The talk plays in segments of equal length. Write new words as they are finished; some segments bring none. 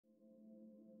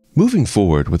Moving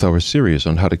forward with our series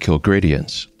on how to kill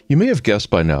gradients, you may have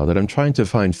guessed by now that I'm trying to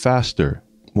find faster,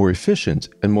 more efficient,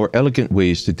 and more elegant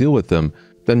ways to deal with them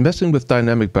than messing with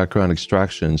dynamic background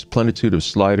extractions, plenitude of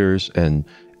sliders, and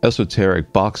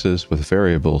esoteric boxes with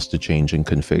variables to change and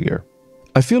configure.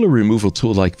 I feel a removal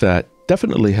tool like that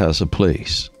definitely has a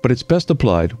place, but it's best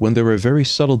applied when there are very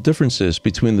subtle differences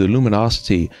between the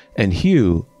luminosity and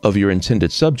hue of your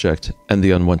intended subject and the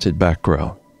unwanted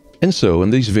background. And so in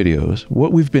these videos,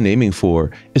 what we've been aiming for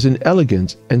is an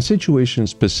elegant and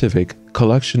situation-specific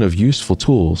collection of useful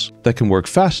tools that can work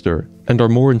faster and are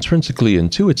more intrinsically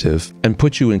intuitive and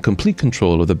put you in complete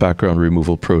control of the background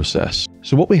removal process.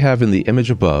 So what we have in the image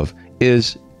above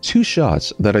is 2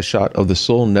 shots that I shot of the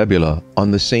Sol Nebula on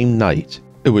the same night.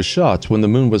 It was shot when the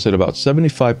moon was at about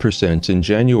 75% in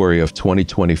January of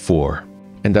 2024,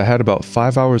 and I had about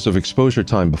 5 hours of exposure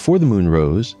time before the moon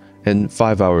rose and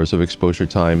 5 hours of exposure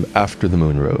time after the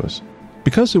moon rose.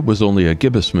 Because it was only a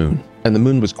gibbous moon, and the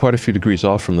moon was quite a few degrees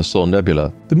off from the Sol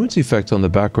Nebula, the moon's effect on the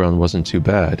background wasn't too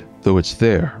bad, though it's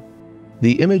there.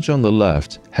 The image on the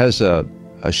left has a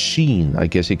sheen, I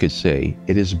guess you could say.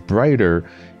 It is brighter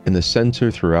in the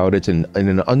center throughout it in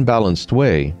an unbalanced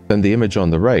way than the image on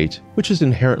the right, which is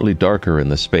inherently darker in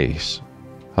the space.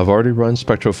 I've already run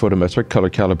spectrophotometric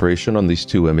color calibration on these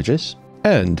 2 images,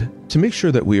 and to make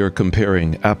sure that we are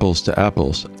comparing apples to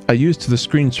apples, I used the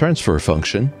screen transfer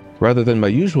function rather than my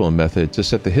usual method to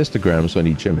set the histograms on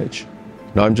each image.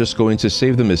 Now I'm just going to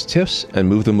save them as TIFFs and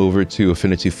move them over to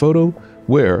Affinity Photo,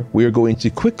 where we are going to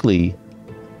quickly,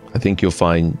 I think you'll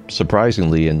find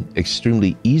surprisingly and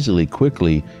extremely easily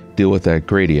quickly, deal with that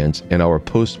gradient in our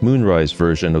post-moonrise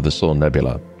version of the Sol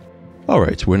Nebula.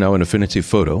 Alright, we're now in Affinity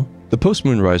Photo. The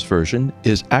post-moonrise version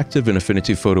is active in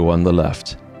Affinity Photo on the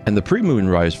left, and the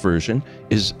pre-moonrise version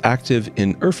is active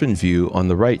in OrphanView on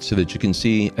the right so that you can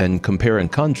see and compare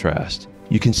and contrast.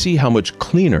 You can see how much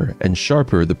cleaner and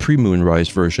sharper the pre-moonrise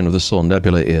version of the Sol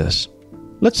Nebula is.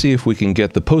 Let's see if we can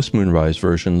get the post-moonrise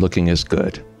version looking as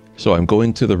good. So I'm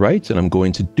going to the right and I'm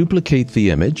going to duplicate the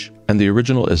image, and the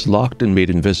original is locked and made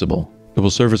invisible. It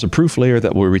will serve as a proof layer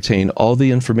that will retain all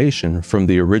the information from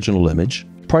the original image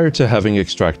prior to having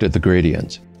extracted the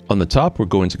gradient. On the top, we're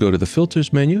going to go to the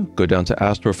Filters menu, go down to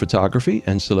Astrophotography,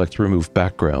 and select Remove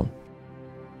Background.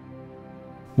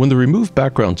 When the Remove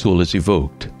Background tool is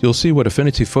evoked, you'll see what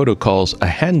Affinity Photo calls a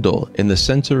handle in the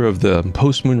center of the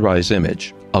post-moonrise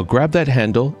image. I'll grab that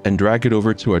handle and drag it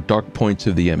over to a dark point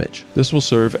of the image. This will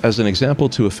serve as an example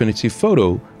to Affinity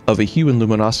Photo of a hue and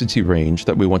luminosity range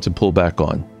that we want to pull back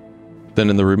on. Then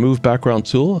in the Remove Background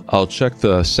tool, I'll check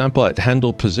the Sample at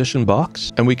Handle position box,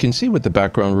 and we can see what the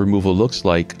background removal looks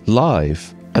like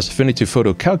live as Affinity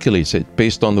Photo calculates it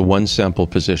based on the 1 sample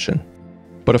position.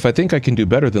 But if I think I can do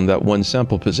better than that 1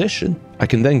 sample position, I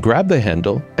can then grab the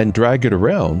handle and drag it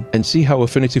around and see how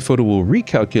Affinity Photo will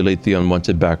recalculate the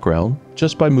unwanted background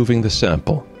just by moving the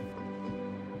sample.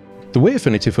 The way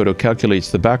Affinity Photo calculates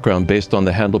the background based on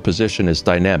the handle position is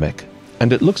dynamic,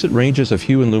 and it looks at ranges of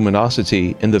hue and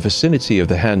luminosity in the vicinity of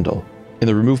the handle. In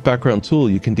the Remove Background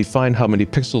tool, you can define how many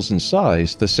pixels in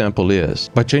size the sample is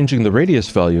by changing the radius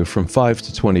value from 5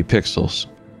 to 20 pixels.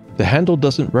 The handle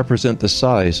doesn't represent the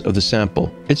size of the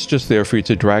sample, it's just there for you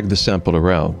to drag the sample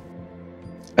around.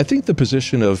 I think the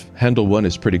position of handle 1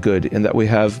 is pretty good in that we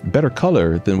have better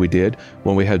color than we did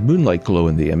when we had moonlight glow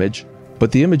in the image,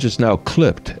 but the image is now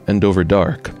clipped and over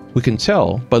dark. We can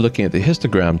tell by looking at the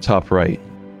histogram top right.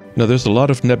 Now there's a lot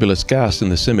of nebulous gas in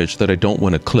this image that I don't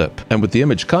want to clip, and with the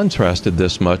image contrasted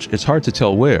this much, it's hard to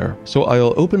tell where. So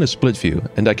I'll open a split view,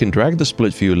 and I can drag the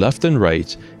split view left and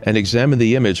right and examine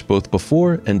the image both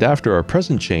before and after our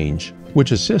present change,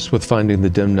 which assists with finding the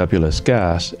dim nebulous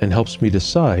gas and helps me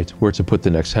decide where to put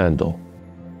the next handle.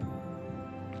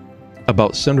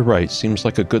 About center right seems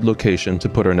like a good location to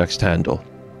put our next handle.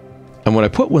 And when I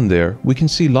put one there, we can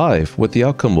see live what the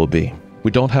outcome will be. We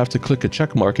don't have to click a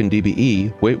check mark in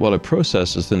DBE, wait while it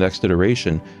processes the next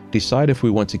iteration, decide if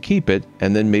we want to keep it,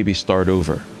 and then maybe start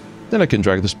over. Then I can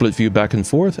drag the split view back and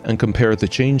forth and compare the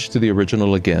change to the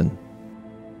original again.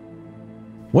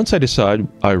 Once I decide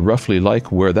I roughly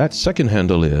like where that second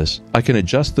handle is, I can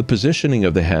adjust the positioning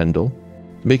of the handle,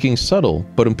 making subtle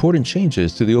but important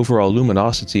changes to the overall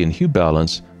luminosity and hue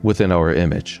balance within our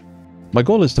image. My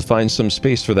goal is to find some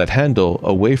space for that handle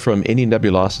away from any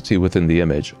nebulosity within the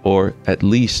image, or at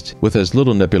least with as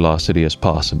little nebulosity as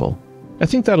possible. I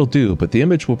think that'll do, but the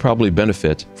image will probably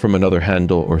benefit from another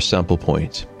handle or sample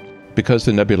point. Because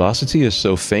the nebulosity is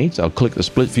so faint, I'll click the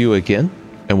split view again,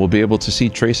 and we'll be able to see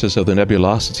traces of the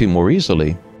nebulosity more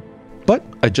easily. But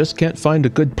I just can't find a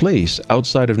good place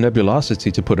outside of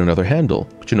nebulosity to put another handle.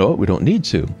 But you know what? We don't need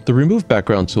to. The Remove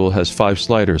Background tool has 5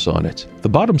 sliders on it. The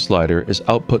bottom slider is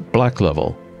Output Black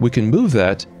Level. We can move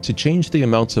that to change the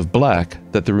amounts of black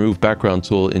that the Remove Background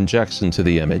tool injects into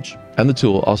the image. And the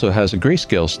tool also has a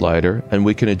grayscale slider, and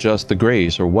we can adjust the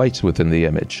grays or whites within the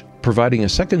image, providing a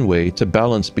second way to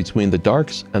balance between the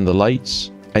darks and the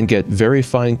lights and get very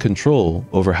fine control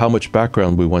over how much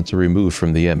background we want to remove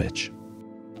from the image.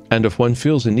 And if one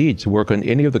feels a need to work on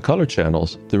any of the color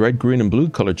channels, the red, green, and blue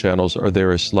color channels are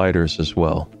there as sliders as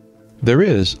well. There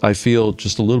is, I feel,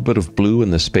 just a little bit of blue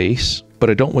in the space, but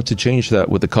I don't want to change that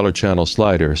with the color channel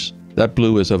sliders. That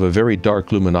blue is of a very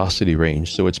dark luminosity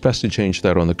range, so it's best to change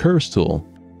that on the Curves tool.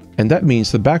 And that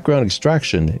means the background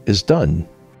extraction is done.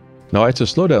 Now I had to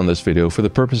slow down this video for the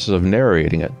purposes of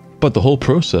narrating it, but the whole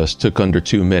process took under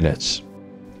 2 minutes.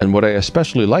 And what I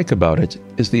especially like about it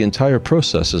is the entire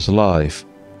process is live.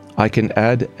 I can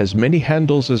add as many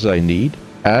handles as I need,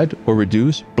 add or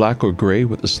reduce black or gray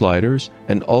with the sliders,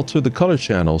 and alter the color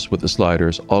channels with the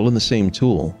sliders all in the same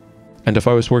tool. And if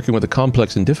I was working with a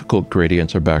complex and difficult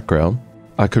gradient or background,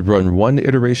 I could run one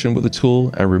iteration with the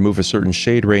tool and remove a certain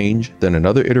shade range, then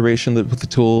another iteration with the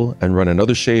tool and run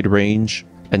another shade range,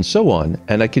 and so on,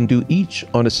 and I can do each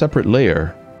on a separate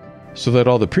layer so that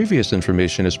all the previous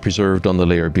information is preserved on the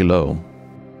layer below.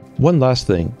 One last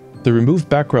thing. The Remove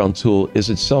Background tool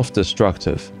is itself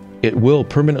destructive. It will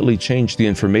permanently change the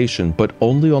information, but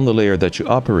only on the layer that you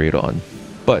operate on.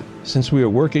 But since we are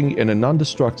working in a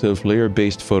non-destructive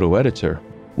layer-based photo editor,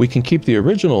 we can keep the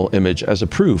original image as a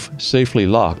proof safely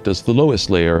locked as the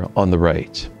lowest layer on the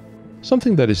right.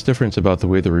 Something that is different about the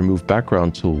way the Remove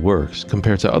Background tool works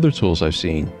compared to other tools I've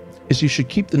seen is you should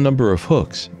keep the number of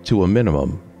hooks to a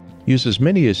minimum. Use as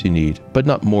many as you need, but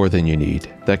not more than you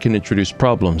need. That can introduce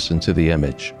problems into the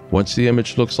image. Once the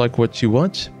image looks like what you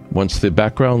want, once the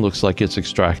background looks like it's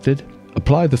extracted,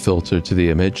 apply the filter to the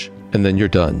image, and then you're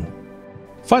done.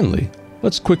 Finally,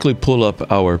 let's quickly pull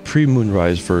up our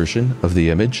pre-moonrise version of the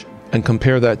image and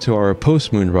compare that to our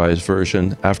post-moonrise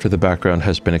version after the background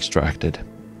has been extracted.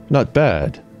 Not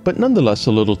bad, but nonetheless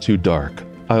a little too dark.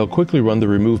 I'll quickly run the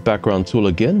Remove Background tool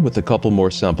again with a couple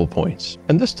more sample points,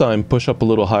 and this time push up a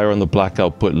little higher on the black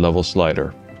output level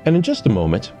slider. And in just a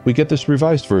moment, we get this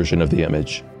revised version of the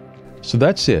image. So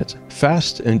that's it,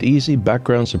 fast and easy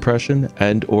background suppression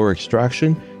and or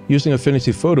extraction using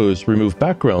Affinity Photo's Remove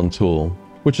Background tool,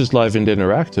 which is live and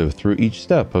interactive through each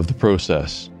step of the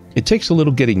process. It takes a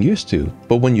little getting used to,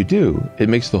 but when you do, it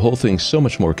makes the whole thing so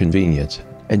much more convenient.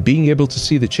 And being able to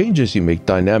see the changes you make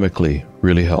dynamically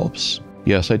really helps.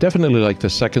 Yes, I definitely like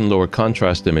the second lower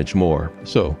contrast image more,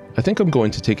 so I think I'm going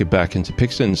to take it back into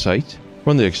PixInsight,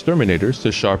 run the exterminators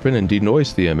to sharpen and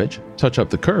denoise the image, touch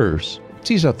up the curves,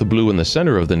 tease out the blue in the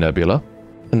center of the nebula,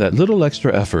 and that little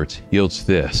extra effort yields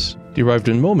this, derived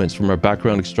in moments from our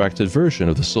background extracted version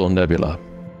of the Sol Nebula.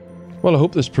 Well, I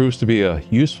hope this proves to be a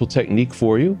useful technique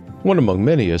for you, one among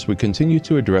many as we continue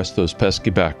to address those pesky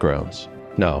backgrounds.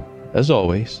 Now, as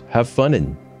always, have fun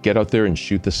and get out there and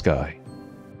shoot the sky.